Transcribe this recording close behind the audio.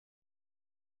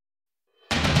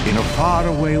In a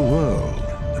faraway world,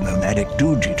 the nomadic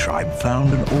Duji tribe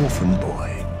found an orphan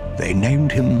boy. They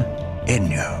named him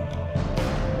Enyo.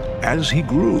 As he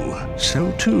grew,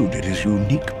 so too did his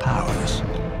unique powers.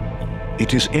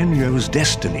 It is Enyo's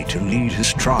destiny to lead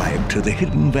his tribe to the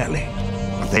Hidden Valley.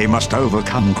 But they must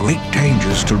overcome great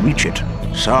dangers to reach it,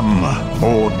 some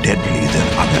more deadly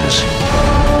than others.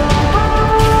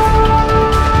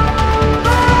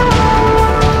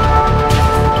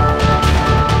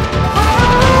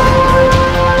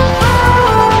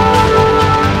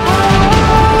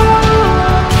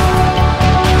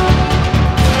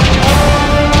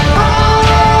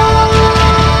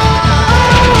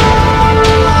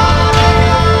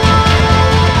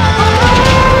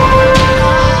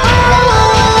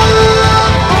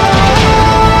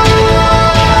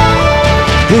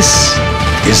 This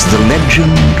is the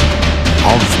legend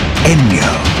of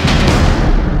Enyo.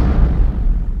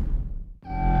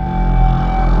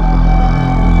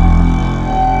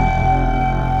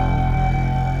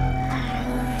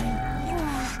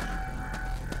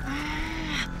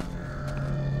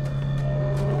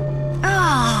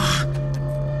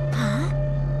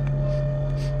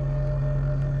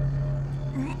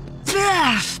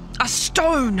 A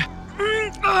stone!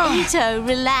 Ito,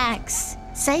 relax.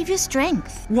 Save your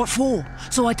strength. What for?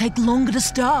 So I take longer to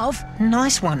starve?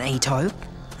 Nice one, Ito.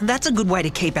 That's a good way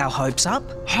to keep our hopes up.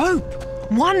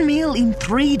 Hope? 1 meal in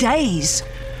 3 days.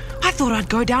 I thought I'd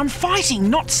go down fighting,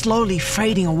 not slowly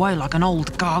fading away like an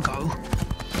old gargo.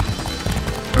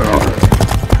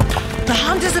 The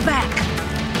hunters are back.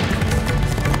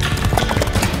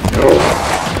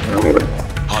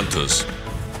 Hunters,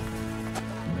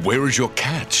 where is your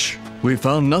catch? We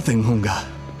found nothing, Hunga.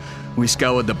 We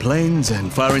scoured the plains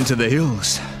and far into the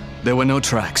hills. There were no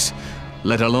tracks,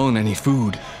 let alone any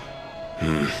food.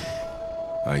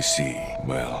 I see.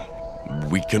 Well,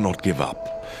 we cannot give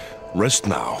up. Rest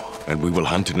now, and we will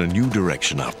hunt in a new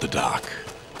direction after dark.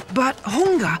 But,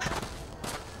 Hunga,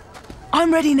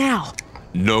 I'm ready now.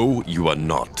 No, you are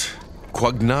not.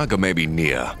 Quagnaga may be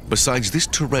near. Besides, this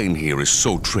terrain here is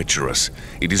so treacherous.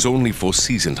 It is only for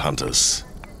seasoned hunters.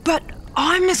 But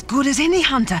I'm as good as any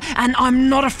hunter, and I'm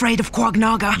not afraid of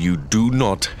Quagnaga. You do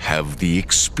not have the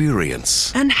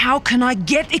experience. And how can I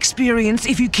get experience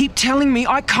if you keep telling me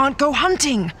I can't go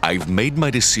hunting? I've made my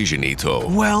decision, Ito.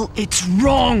 Well, it's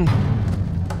wrong.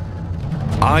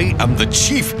 I am the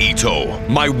chief, Ito.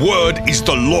 My word is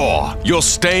the law. You're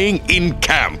staying in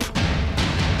camp.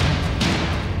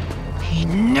 He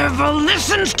never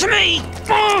listens to me.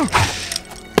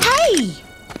 Hey!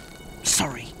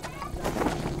 Sorry.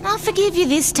 I'll forgive you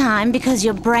this time because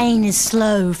your brain is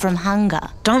slow from hunger.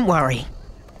 Don't worry.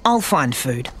 I'll find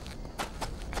food.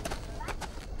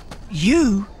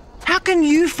 You? How can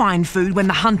you find food when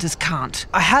the hunters can't?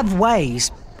 I have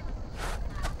ways.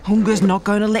 Hunga's not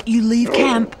going to let you leave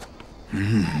camp.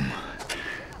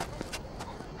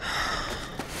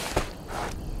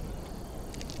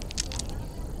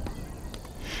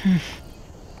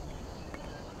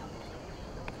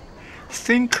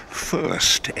 Think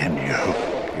first, Enyo.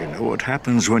 You know what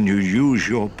happens when you use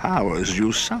your powers,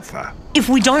 you suffer. If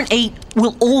we don't eat,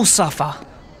 we'll all suffer.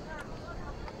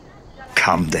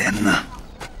 Come then.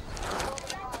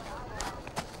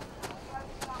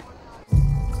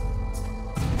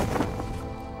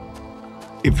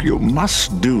 If you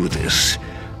must do this,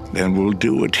 then we'll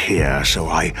do it here so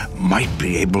I might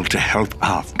be able to help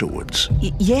afterwards.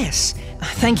 Yes.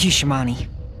 Thank you, Shamani.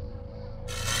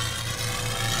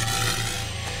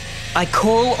 I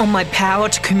call on my power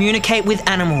to communicate with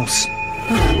animals.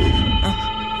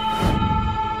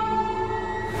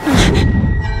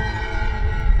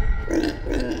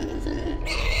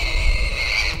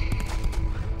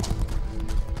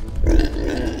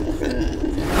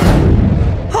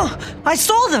 Oh, I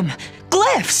saw them!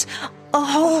 Glyphs! A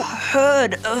whole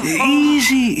herd of...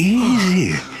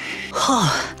 Easy.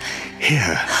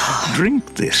 Here,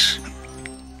 drink this.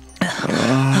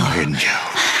 Oh, Enyo.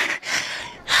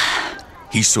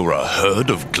 He saw a herd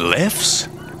of glyphs?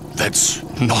 That's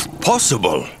not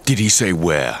possible. Did he say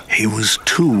where? He was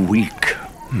too weak.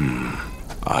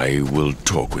 I will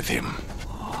talk with him.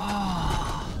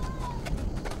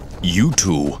 You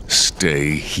two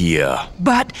stay here.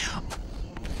 But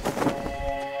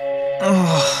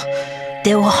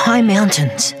There were high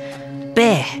mountains,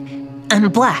 bare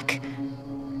and black,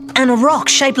 and a rock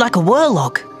shaped like a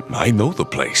whirlog. I know the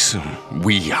place.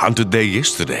 We hunted there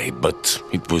yesterday, but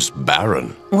it was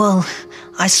barren. Well,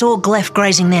 I saw Glyph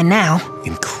grazing there now.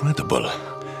 Incredible.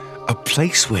 A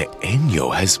place where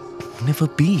Enyo has never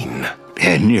been.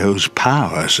 Enyo's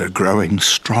powers are growing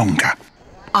stronger.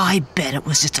 I bet it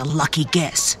was just a lucky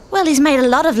guess. Well, he's made a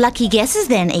lot of lucky guesses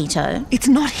then, Ito. It's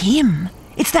not him.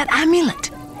 It's that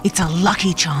amulet. It's a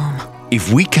lucky charm.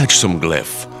 If we catch some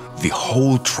glyph, the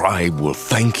whole tribe will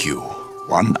thank you.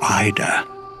 One-Eyeder,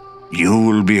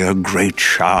 you'll be a great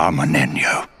shaman,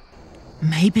 Enyo.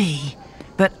 Maybe,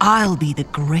 but I'll be the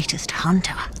greatest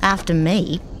hunter. After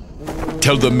me.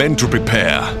 Tell the men to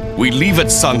prepare. We leave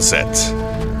at sunset.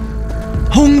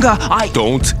 Hunger,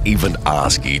 Don't even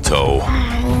ask, Ito.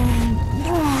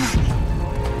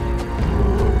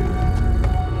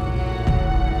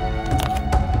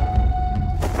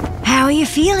 How are you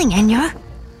feeling, Enyo?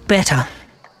 Better.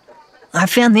 I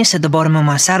found this at the bottom of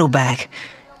my saddlebag.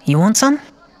 You want some?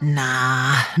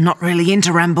 Nah, not really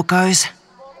into Rambucos.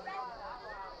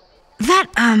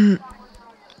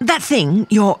 That thing,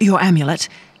 your amulet,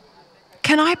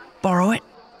 can I borrow it?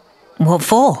 What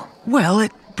for? Well,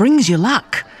 it brings you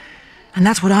luck. And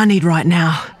that's what I need right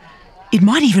now. It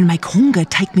might even make Hunger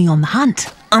take me on the hunt.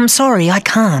 I'm sorry, I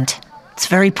can't. It's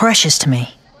very precious to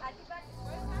me.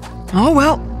 Oh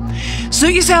well,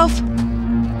 suit yourself.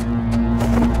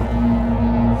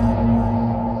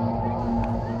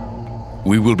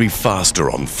 We will be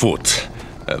faster on foot.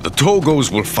 The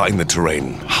Togos will find the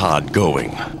terrain hard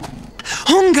going.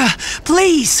 Hunger,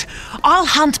 please. I'll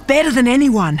hunt better than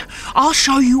anyone. I'll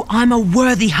show you I'm a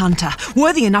worthy hunter,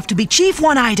 worthy enough to be Chief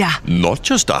One-Eyeder. Not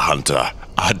just a hunter,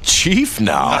 a chief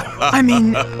now. I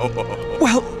mean,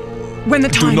 well, when the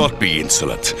time... Do not be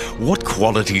insolent. What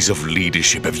qualities of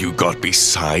leadership have you got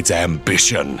besides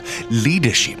ambition?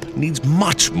 Leadership needs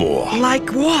much more.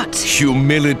 Like what?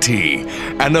 Humility,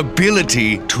 an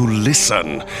ability to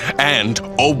listen, and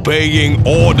obeying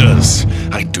orders.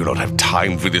 I do not have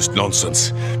time for this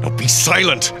nonsense. Now be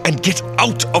silent and get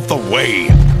out of the way.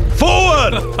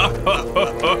 Forward!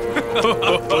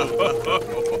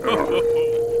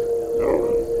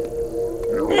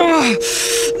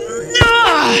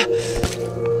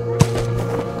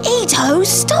 Ito,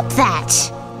 stop that!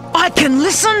 I can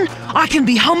listen, I can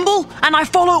be humble, and I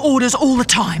follow orders all the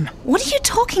time. What are you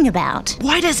talking about?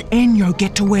 Why does Enyo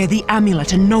get to wear the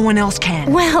amulet and no one else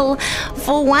can? Well,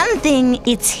 for one thing,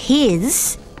 it's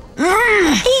his.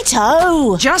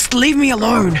 Ito! Just leave me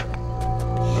alone.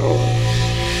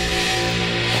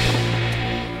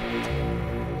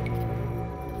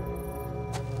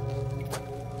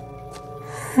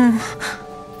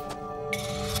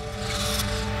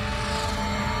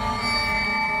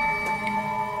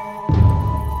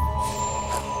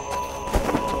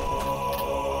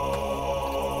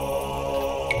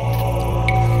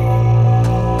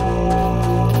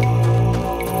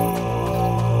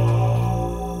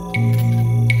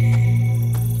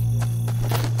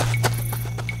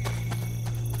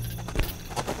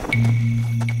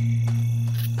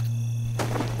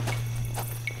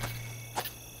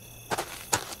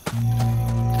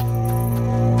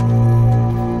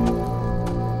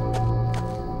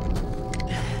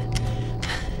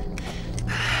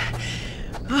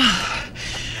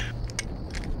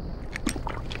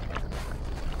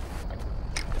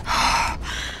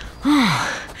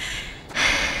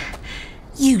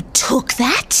 You took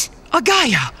that?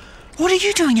 Agaya, what are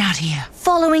you doing out here?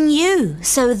 Following you,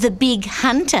 so the big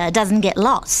hunter doesn't get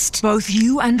lost. Both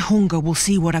you and Hunger will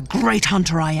see what a great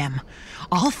hunter I am.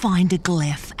 I'll find a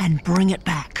glyph and bring it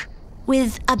back.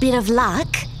 With a bit of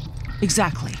luck,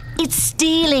 Exactly. it's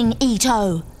stealing,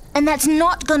 Ito. And that's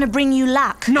not gonna bring you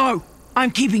luck. No,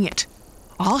 I'm keeping it.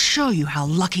 I'll show you how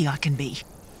lucky I can be.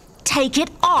 Take it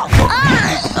off.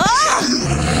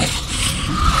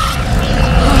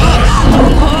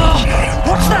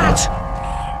 What's that?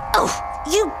 Oh,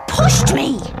 you pushed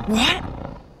me. What?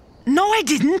 No, I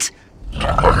didn't.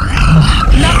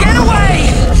 Now get away!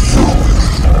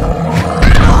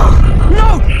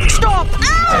 No, stop!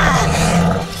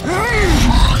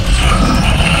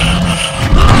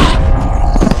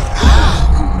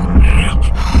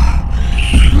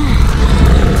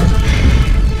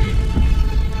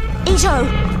 Ito,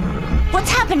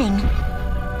 what's happening?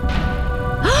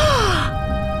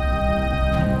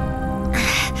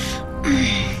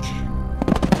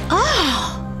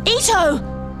 Oh, Ito!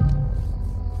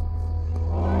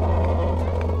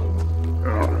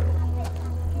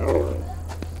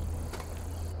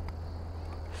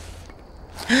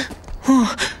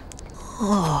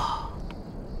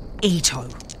 Ito.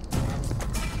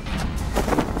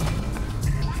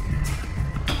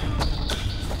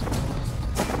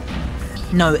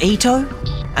 No Ito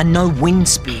and no wind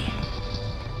spear.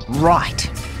 Right.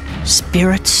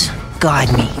 Spirits,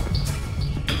 guide me.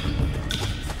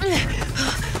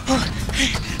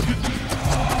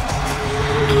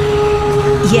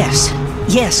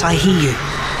 Yes, I hear you.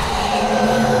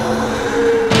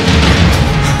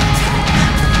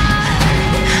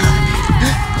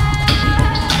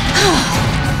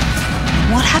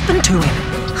 happened to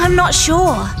him? I'm not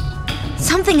sure.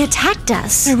 Something attacked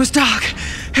us. It was dark.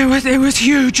 It was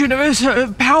huge and it was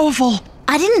powerful.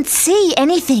 I didn't see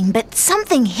anything, but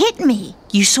something hit me.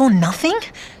 You saw nothing?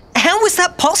 How was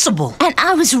that possible? And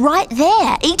I was right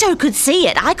there. Ito could see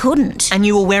it. I couldn't. And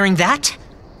you were wearing that?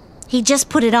 He just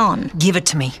put it on. Give it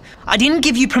to me. I didn't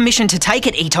give you permission to take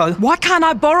it, Ito. Why can't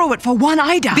I borrow it for 1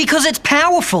 Ada? Because it's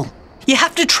powerful. You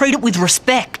have to treat it with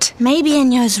respect. Maybe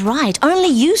Enyo's right. Only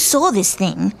you saw this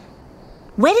thing.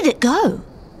 Where did it go?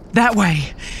 That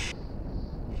way.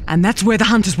 And that's where the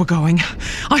hunters were going.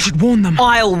 I should warn them.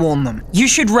 I'll warn them. You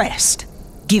should rest.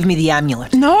 Give me the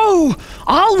amulet. No!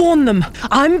 I'll warn them.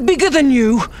 I'm bigger than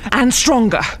you and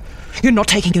stronger. You're not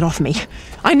taking it off me.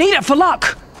 I need it for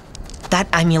luck. That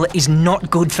amulet is not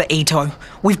good for Ito.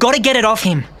 We've got to get it off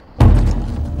him.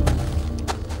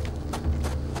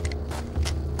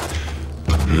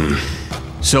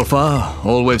 So far,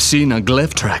 all we've seen are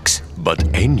glyph tracks. But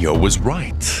Enyo was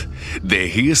right. They're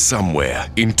here somewhere,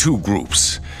 in 2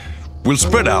 groups. We'll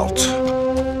spread out.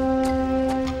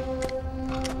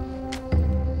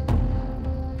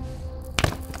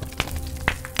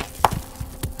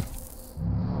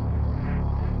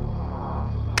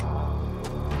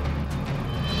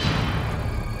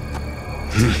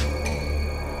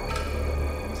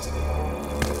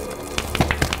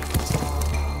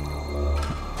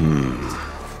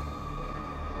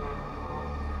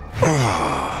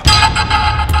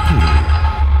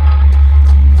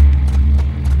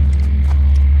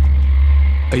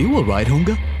 Are you alright,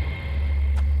 Hunga?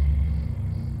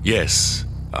 Yes,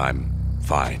 I'm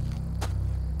fine.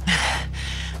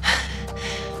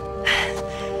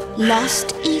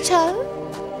 Lost, Ito?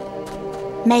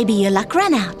 Maybe your luck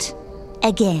ran out.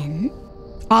 Again?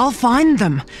 I'll find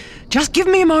them. Just give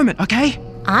me a moment, okay?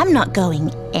 I'm not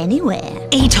going anywhere.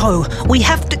 Ito, we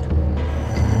have to...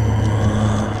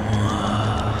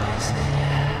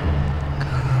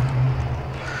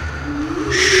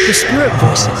 The spirit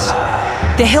voices.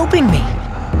 They're helping me.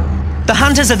 The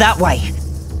hunters are that way.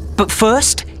 But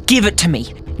first, give it to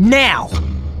me. Now!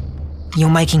 You're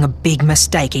making a big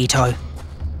mistake, Ito.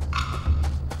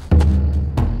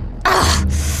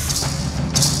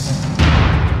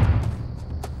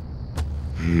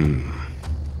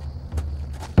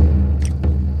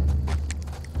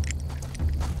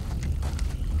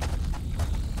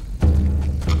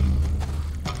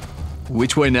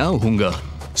 Which way now, Hunga?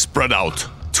 Spread out.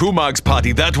 Tumag's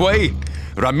party that way,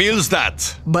 Ramil's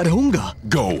that. But Hunga...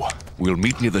 Go. We'll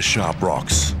meet near the sharp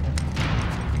rocks.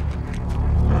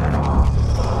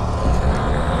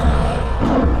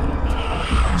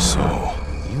 So,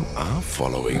 you are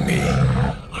following me.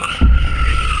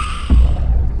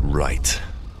 Right.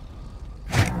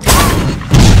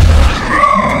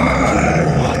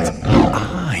 What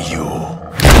are you?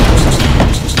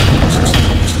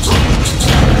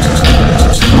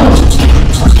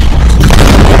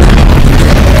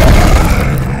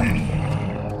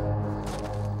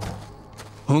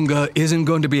 Hunga isn't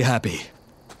going to be happy.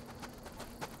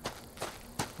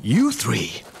 You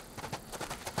 3.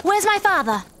 Where's my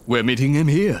father? We're meeting him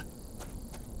here.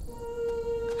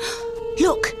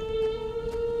 Look.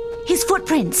 His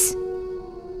footprints.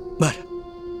 But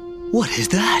what is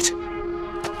that?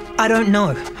 I don't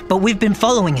know, but we've been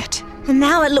following it. And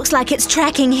now it looks like it's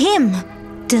tracking him.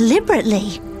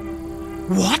 Deliberately.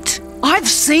 What? I've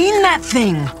seen that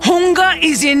thing. Hunga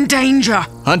is in danger.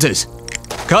 Hunters,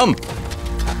 come!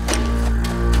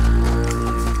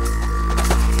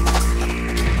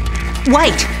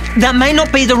 Wait, that may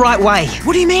not be the right way.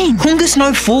 What do you mean? Hunga's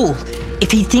no fool.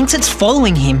 If he thinks it's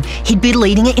following him, he'd be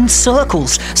leading it in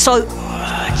circles. So...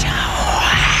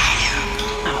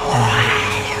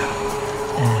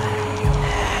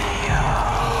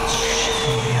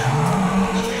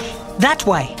 that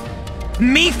way.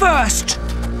 Me first.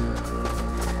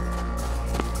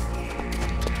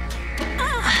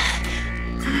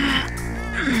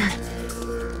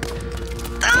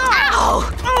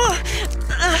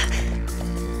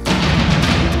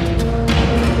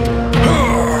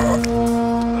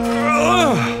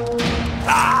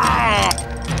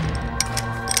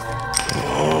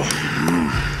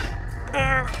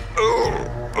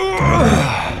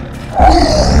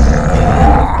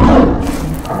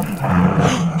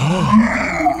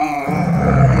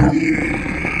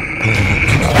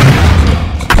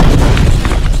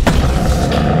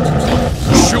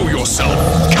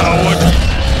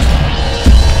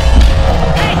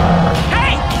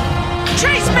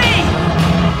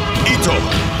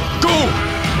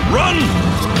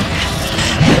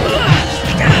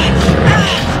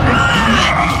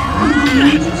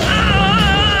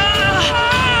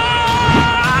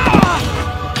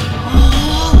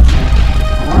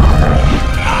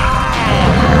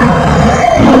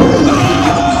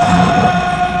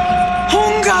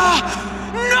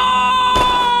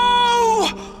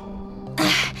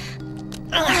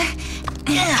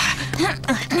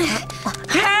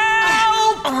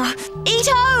 Help!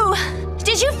 Ito!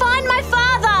 Did you find my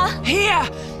father? Here!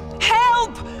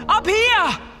 Help! Up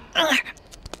here!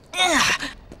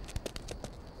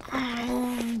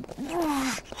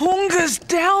 Hunger's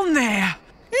down there.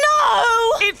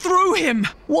 No! It threw him.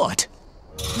 What?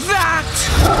 That!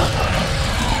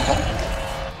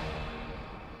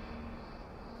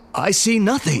 I see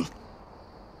nothing.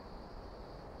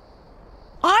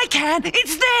 I can!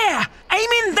 It's there! Aim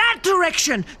in that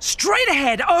direction! Straight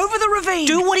ahead, over the ravine!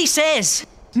 Do what he says.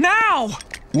 Now!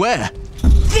 Where?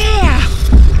 There!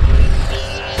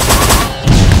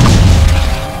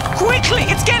 Quickly!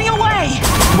 It's getting away!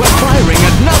 We're firing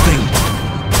at nothing!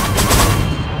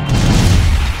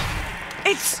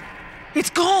 It's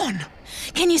gone!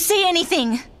 Can you see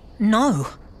anything? No.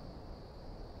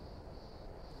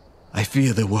 I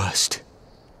fear the worst.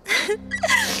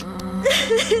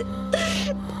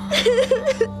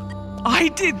 I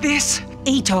did this!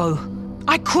 Ito.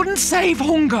 I couldn't save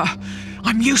Hunger!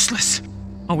 I'm useless!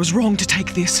 I was wrong to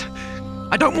take this.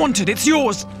 I don't want it, it's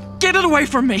yours! Get it away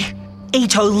from me!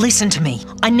 Ito, listen to me.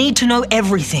 I need to know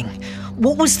everything.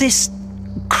 What was this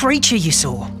creature you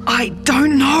saw? I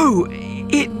don't know.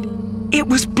 It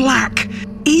was black.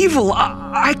 Evil.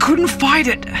 I couldn't fight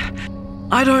it.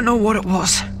 I don't know what it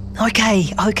was.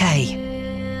 Okay.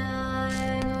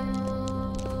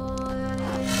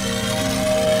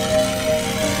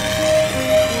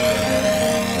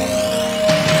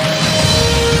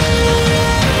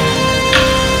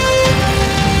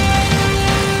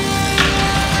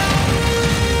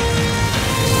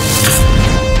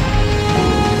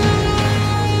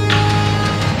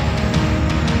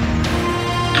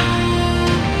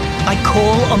 I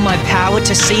call on my power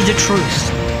to see the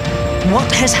truth.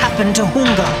 What has happened to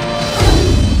Hunger?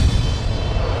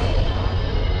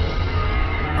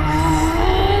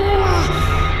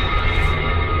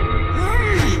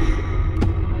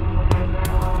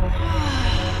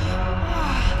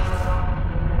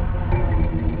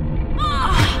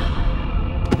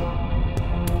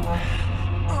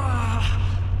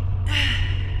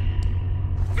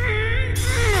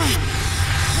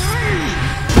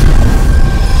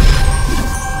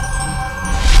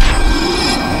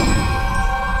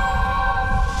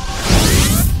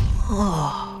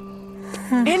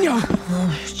 Enyo!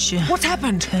 What's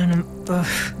happened?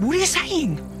 What are you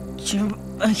saying?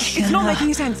 It's not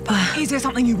making sense. Is there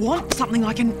something you want? Something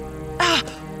I can...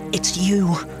 It's you.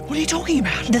 What are you talking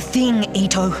about? The thing,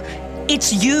 Ito.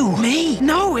 It's you. Me?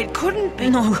 No, it couldn't be.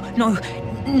 No,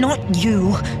 not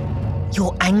you.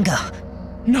 Your anger.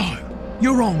 No,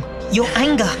 you're wrong. Your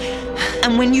anger.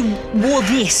 And when you wore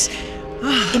this,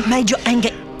 it made your anger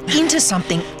into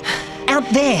something. Out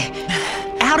there.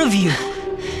 Out of you.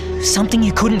 Something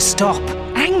you couldn't stop.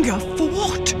 Anger for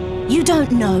what? You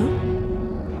don't know.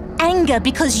 Anger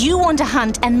because you want to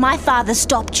hunt and my father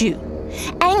stopped you.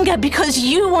 Anger because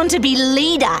you want to be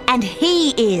leader and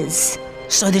he is.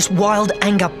 So this wild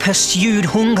anger pursued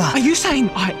Hunger. Are you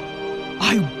saying I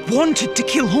wanted to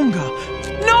kill Hunger?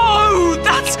 No,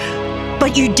 that's...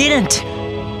 But you didn't.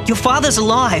 Your father's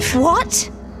alive.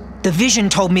 What? The vision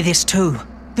told me this too.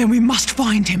 Then we must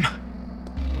find him.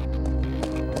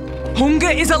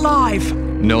 Hunger is alive.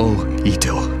 No,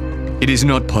 Ito. It is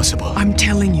not possible. I'm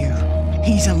telling you,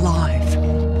 he's alive.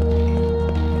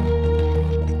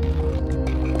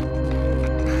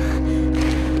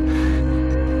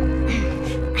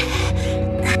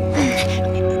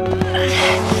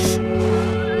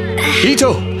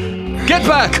 Ito! Get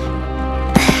back!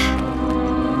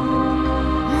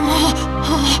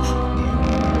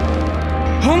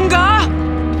 Hunger!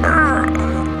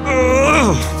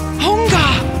 Hunger!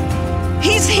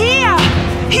 He's here!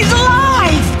 He's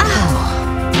alive!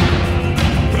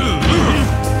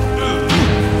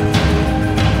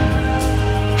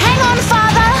 Hang on,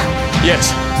 father!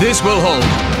 Yes, this will hold.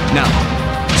 Now,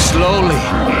 slowly.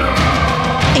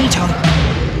 Ito,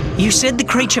 you said the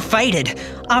creature faded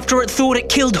after it thought it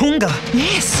killed Hunger.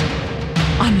 Yes.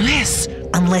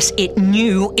 Unless it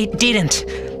knew it didn't,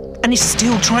 and is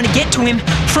still trying to get to him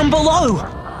from below.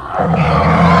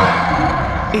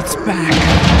 It's back.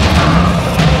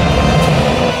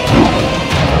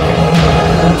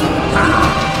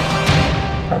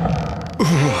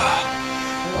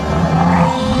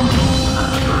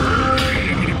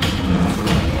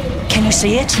 Can you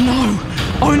see it? No,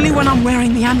 only when I'm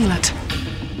wearing the amulet.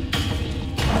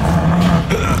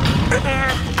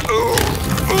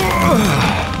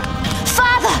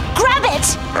 Father, grab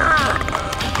it!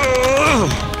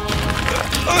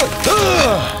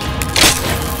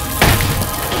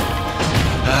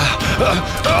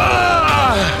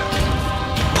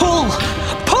 Pull!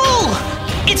 Pull!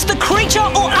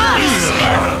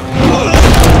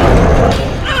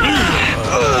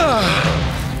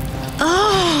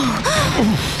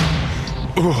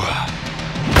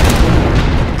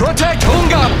 Protect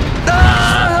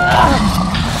Hunga!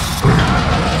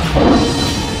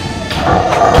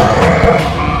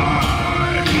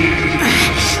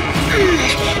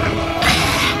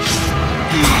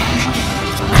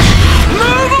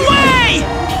 Move away!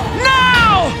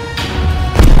 Now!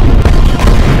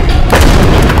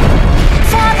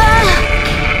 Father!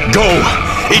 Go!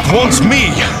 It wants me!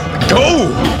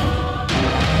 Go!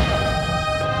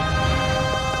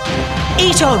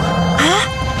 Ito! Huh?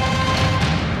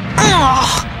 Oh,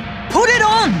 put it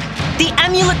on! The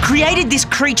amulet created this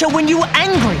creature when you were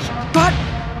angry. But...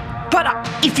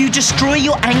 If you destroy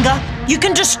your anger, you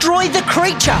can destroy the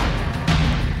creature.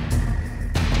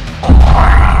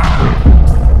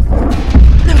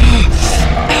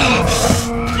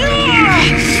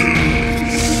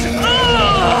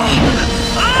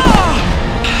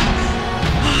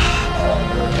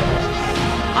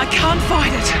 I can't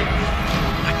fight it.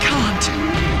 I can't.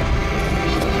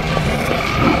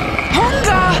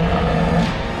 Hunger!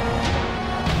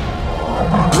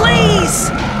 Please!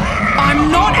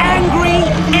 I'm not angry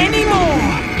anymore.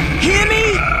 Hear me?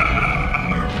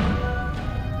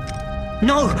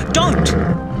 No, don't!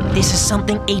 This is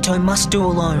something Ito must do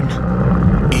alone.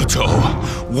 Ito,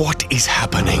 what is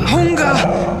happening? Hunger,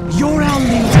 you're our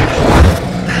leader.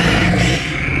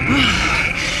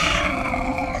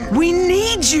 We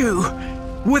need you.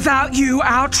 Without you,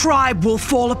 our tribe will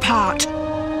fall apart.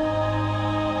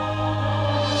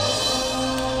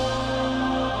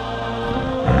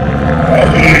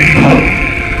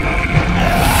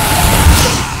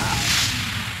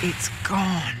 It's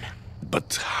gone.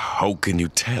 But how can you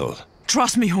tell?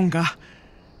 Trust me, Hunger.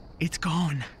 It's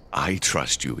gone. I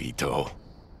trust you, Ito.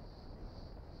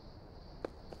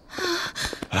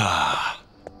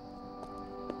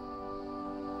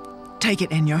 Take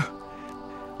it, Enyo.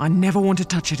 I never want to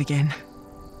touch it again.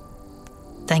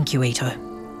 Thank you, Ito.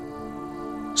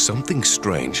 Something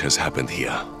strange has happened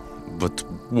here. But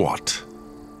what?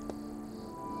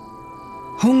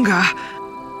 Hunger,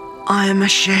 I am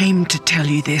ashamed to tell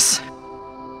you this.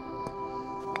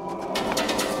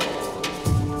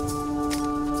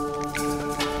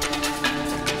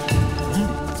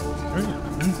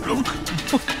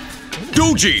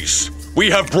 Doogies! We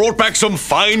have brought back some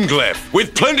fine glyph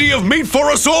with plenty of meat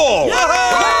for us all!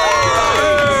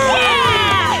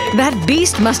 That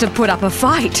beast must have put up a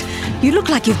fight. You look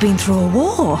like you've been through a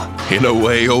war. In a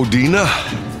way, Odina,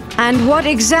 And what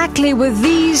exactly were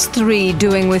these three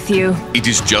doing with you? it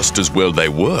is just as well they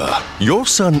were. Your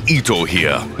son Ito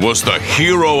here was the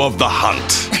hero of the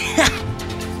hunt.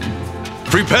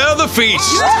 Prepare the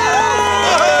feast!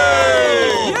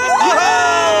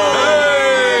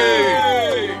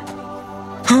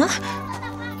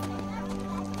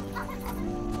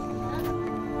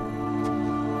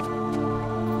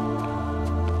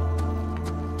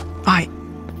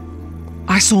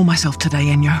 I saw myself today,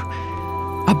 Enyo.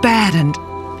 A bad and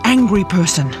angry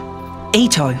person.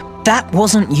 Ito, that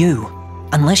wasn't you.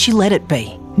 Unless you let it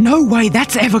be. No way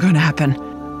that's ever going to happen.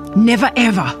 Never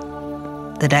ever.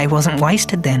 The day wasn't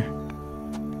wasted then.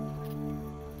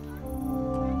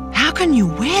 How can you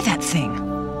wear that thing?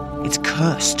 It's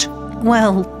cursed.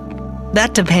 Well,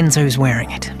 that depends who's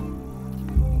wearing it.